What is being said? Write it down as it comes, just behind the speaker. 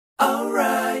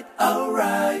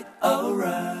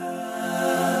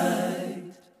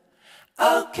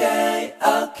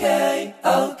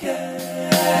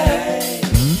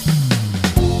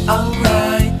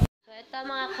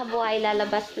bahay,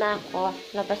 lalabas na ako.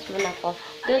 Labas muna ako.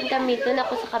 Doon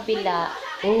ako sa kabila.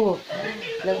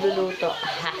 Nagluluto.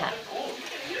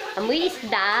 Amoy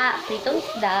isda. Pritong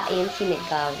isda. Ayan,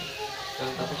 sinigang.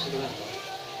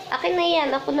 Akin na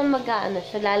yan. Ako na mag-ano.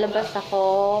 So, lalabas ako.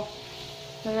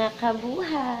 Mga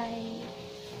kabuhay.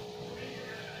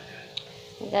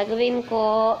 Gagawin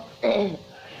ko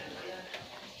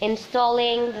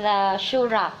installing the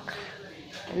shoerack.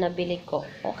 Nabili ko.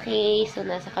 Okay, so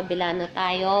nasa kabila na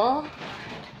tayo.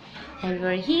 And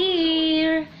we're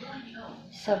here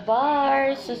sa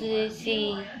bar. So,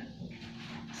 say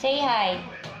hi.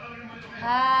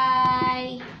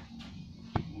 Hi.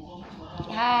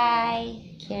 Hi.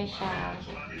 Here siya.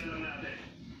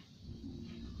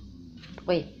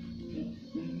 Wait.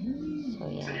 So,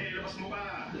 yan.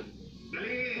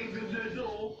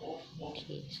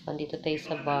 Okay, so andito tayo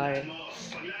sa bar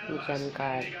ni JcSc.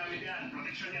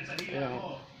 Ayan.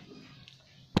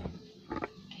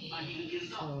 Okay,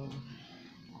 so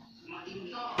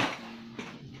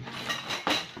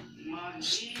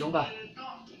Doon ka.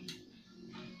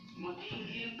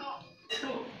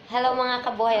 hello mga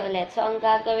kabuhay ulit. So ang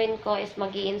gagawin ko is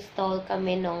mag-i-install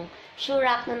kami nung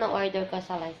shoerack na na-order ko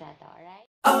sa Lazada.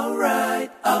 Alright?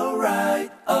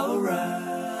 Alright.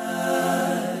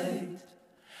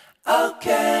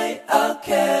 Okay.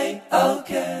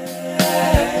 Alright.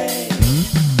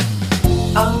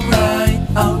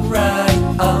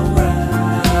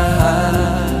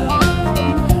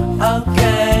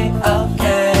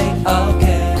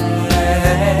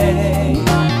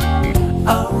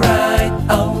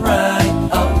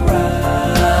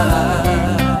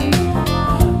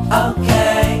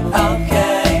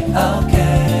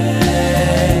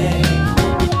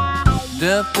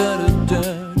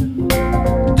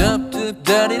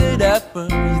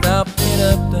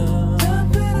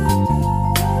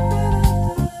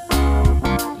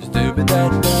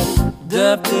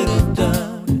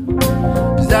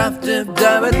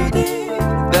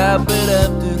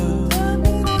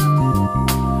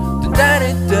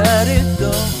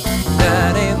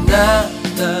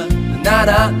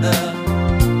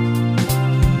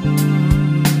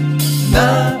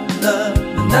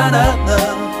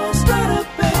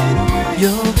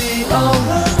 You'll be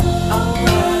alright.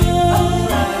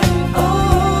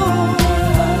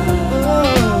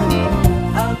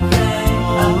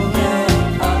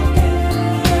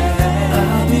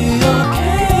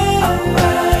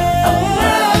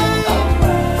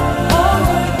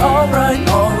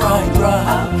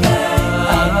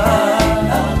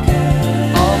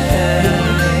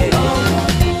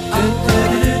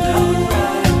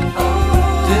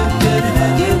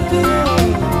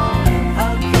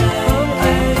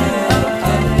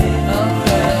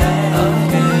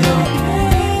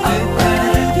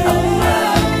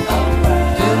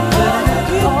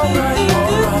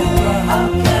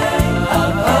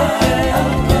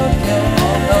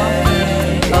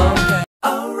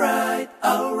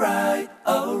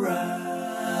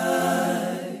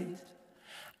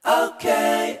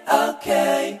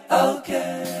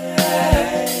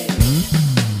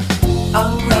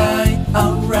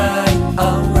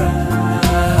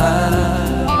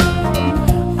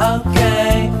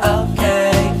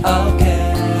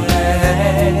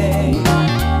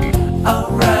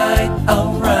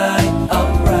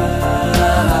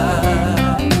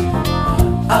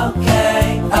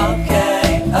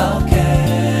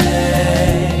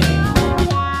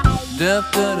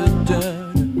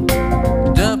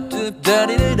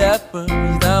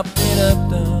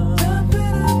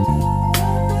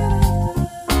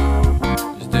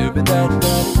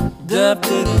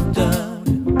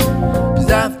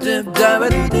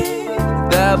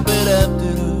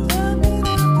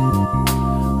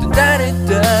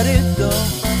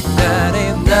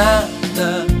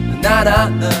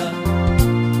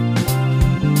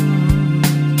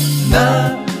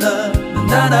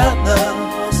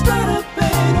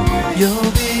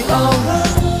 You'll be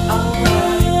alright.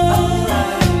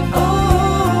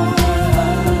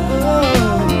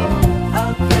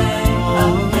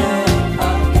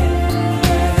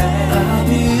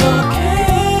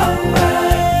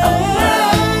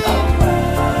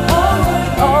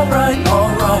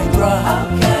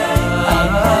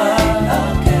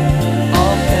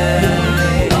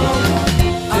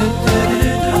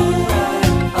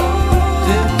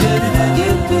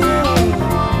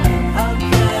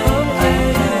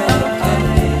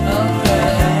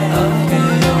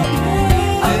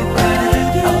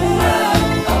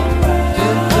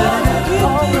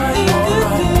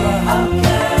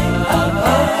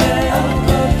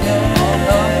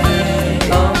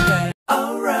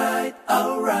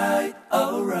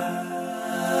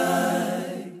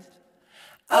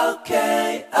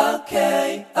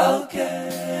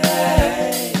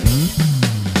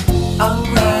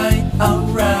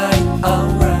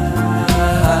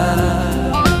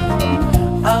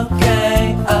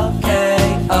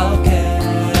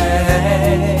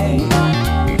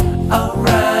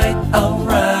 alright,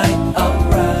 alright,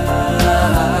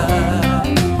 alright.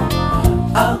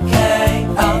 Okay,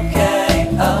 okay,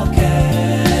 okay.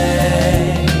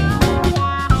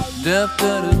 Dup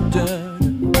da da da,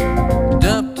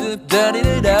 dup da da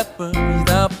da da da,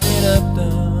 dup da da.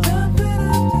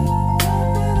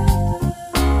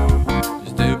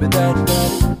 Dup da da da,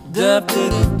 dup da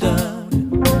da.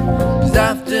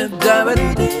 Dup da da da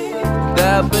da,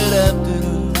 dup da da da.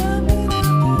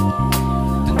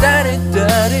 Da da da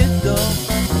da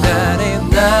da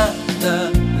da da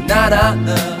da da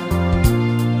da.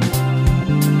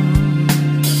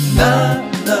 Na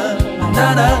na na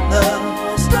na na.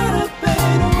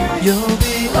 You'll be